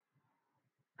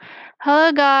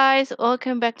Hello, guys.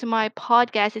 Welcome back to my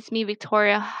podcast. It's me,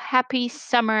 Victoria. Happy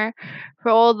summer for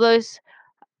all those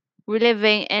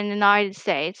living in the United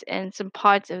States and some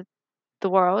parts of the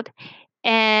world.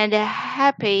 And a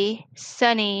happy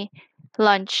sunny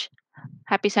lunch,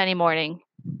 happy sunny morning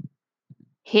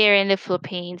here in the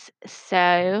Philippines.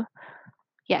 So,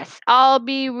 yes, I'll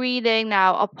be reading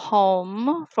now a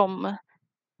poem from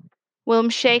William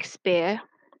Shakespeare,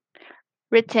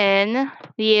 written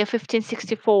the year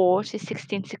 1564 to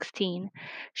 1616.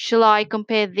 Shall I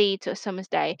compare thee to a summer's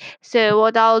day? So,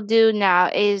 what I'll do now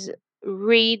is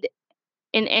read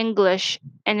in English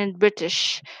and in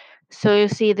British. So, you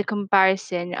see the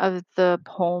comparison of the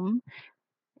poem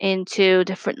into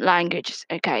different languages.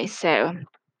 Okay, so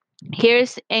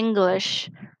here's English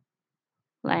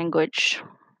language.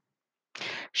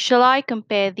 Shall I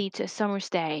compare thee to a summer's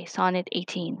day? Sonnet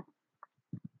 18.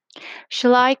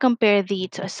 Shall I compare thee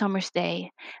to a summer's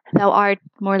day? Thou art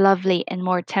more lovely and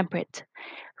more temperate.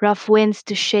 Rough winds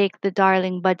to shake the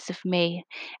darling buds of May,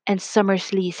 and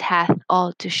summer's lease hath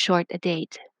all too short a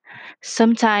date.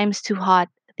 Sometimes too hot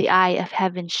the eye of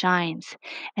heaven shines,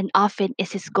 and often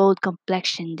is his gold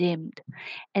complexion dimmed,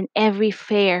 and every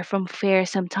fair from fair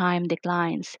sometime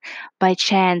declines, by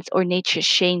chance or nature's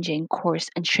changing course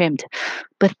untrimmed.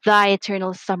 But thy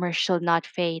eternal summer shall not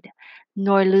fade,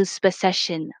 nor lose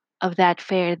possession of that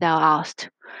fair thou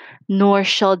hast. Nor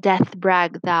shall death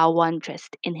brag thou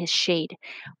wanderest in his shade,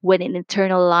 when in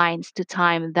eternal lines to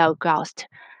time thou growst.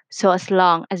 So as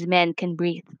long as men can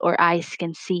breathe or eyes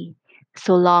can see,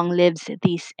 so long lives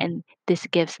this and this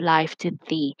gives life to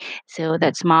thee. So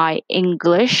that's my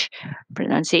English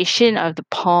pronunciation of the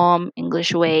poem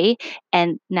English way.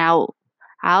 And now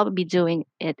I'll be doing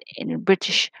it in a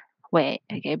British way,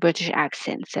 okay, British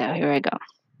accent. So here I go.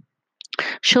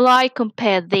 Shall I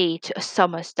compare thee to a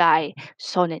summer's day?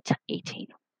 Sonnet 18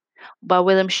 by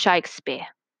William Shakespeare.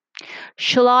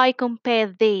 Shall I compare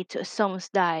thee to a summer's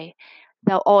day?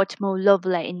 Thou art more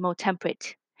lovely and more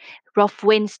temperate. Rough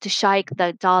winds to shake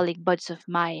the darling buds of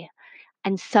May,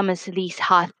 and summer's lease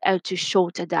hath out too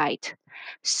short a date.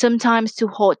 Sometimes too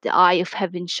hot the eye of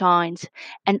heaven shines,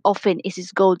 and often is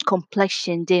his gold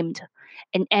complexion dimmed,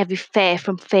 and every fair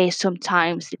from fair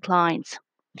sometimes declines,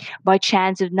 by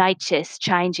chance of nature's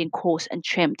changing course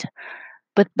untrimmed.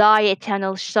 But thy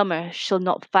eternal summer shall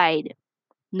not fade,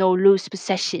 nor lose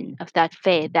possession of that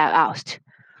fair thou hast.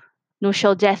 Nor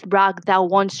shall death brag thou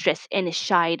wanderest in his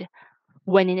shade,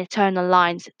 when in eternal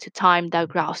lines to time thou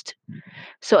growst.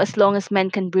 So as long as men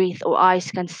can breathe or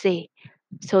eyes can see,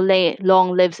 so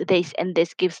long lives this and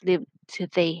this gives life to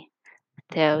thee.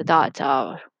 So that's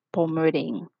our poem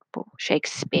reading for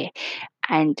Shakespeare.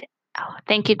 And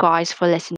thank you guys for listening.